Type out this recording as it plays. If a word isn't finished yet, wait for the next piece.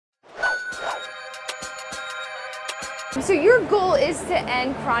So your goal is to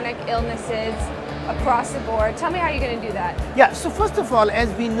end chronic illnesses across the board. Tell me how you're going to do that. Yeah, so first of all, as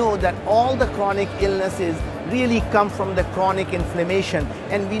we know that all the chronic illnesses really come from the chronic inflammation,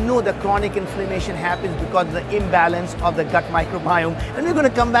 and we know the chronic inflammation happens because of the imbalance of the gut microbiome, and we're going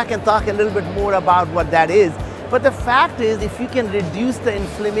to come back and talk a little bit more about what that is. But the fact is, if you can reduce the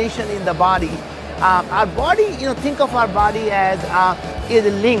inflammation in the body, our body, think of our body as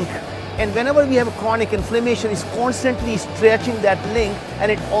a link. And whenever we have a chronic inflammation, it's constantly stretching that link, and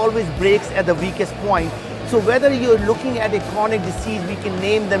it always breaks at the weakest point. So whether you're looking at a chronic disease, we can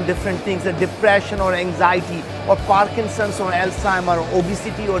name them different things, like depression or anxiety, or Parkinson's or Alzheimer, or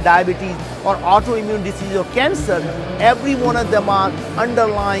obesity or diabetes, or autoimmune disease or cancer, every one of them are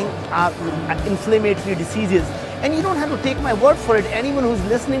underlying inflammatory diseases. And you don't have to take my word for it. Anyone who's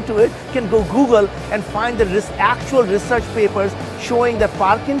listening to it can go Google and find the actual research papers showing that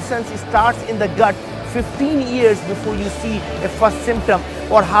Parkinson's starts in the gut 15 years before you see a first symptom,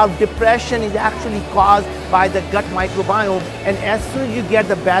 or how depression is actually caused by the gut microbiome. And as soon as you get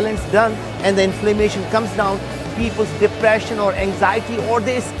the balance done and the inflammation comes down, people's depression or anxiety or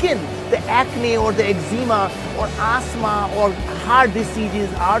their skin, the acne or the eczema or asthma or heart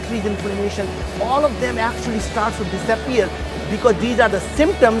diseases, arteries inflammation, all of them actually start to disappear, because these are the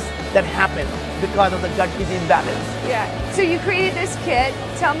symptoms that happen because of the gut is imbalance. Yeah, so you created this kit.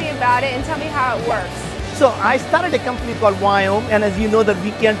 Tell me about it and tell me how it works. So I started a company called Viome, and as you know that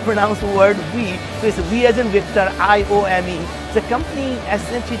we can't pronounce the word we, so it's V as in Victor, I-O-M-E. The company,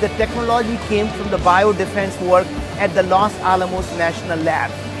 essentially the technology came from the biodefense work at the Los Alamos National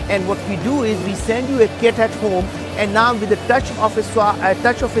Lab. And what we do is we send you a kit at home, and now with the touch of a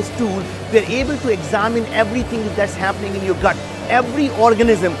stool, we're able to examine everything that's happening in your gut. Every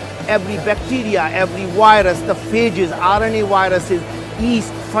organism, every bacteria, every virus, the phages, RNA viruses,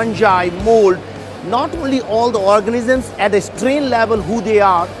 yeast, fungi, mold, not only all the organisms at a strain level who they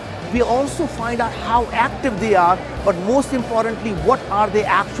are, we also find out how active they are, but most importantly, what are they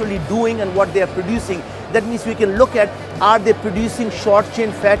actually doing and what they are producing. That means we can look at, are they producing short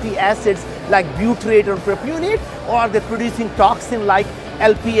chain fatty acids like butyrate or propionate, or are they producing toxin like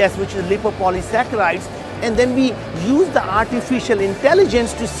LPS, which is lipopolysaccharides. And then we use the artificial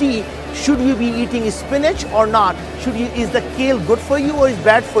intelligence to see, should you be eating spinach or not? Is the kale good for you or is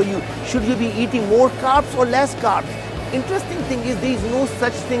bad for you? Should you be eating more carbs or less carbs? Interesting thing is, there is no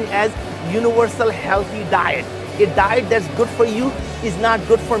such thing as universal healthy diet. A diet that's good for you is not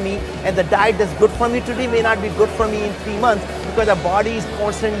good for me, and the diet that's good for me today may not be good for me in 3 months, because our body is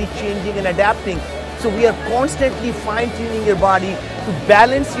constantly changing and adapting. So we are constantly fine-tuning your body to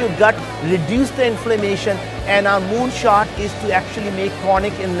balance your gut, reduce the inflammation, and our moonshot is to actually make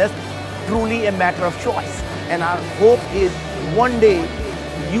chronic illness truly a matter of choice. And our hope is one day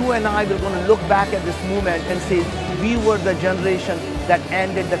you and I will going to look back at this movement and say, we were the generation that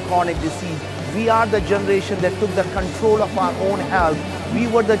ended the chronic disease. We are the generation that took the control of our own health. We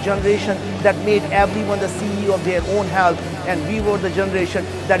were the generation that made everyone the CEO of their own health. And we were the generation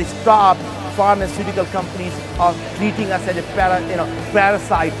that stopped pharmaceutical companies are treating us as a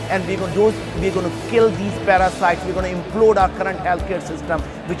parasite, and we're going to kill these parasites. We're going to implode our current healthcare system,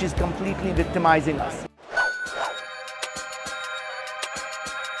 which is completely victimizing us.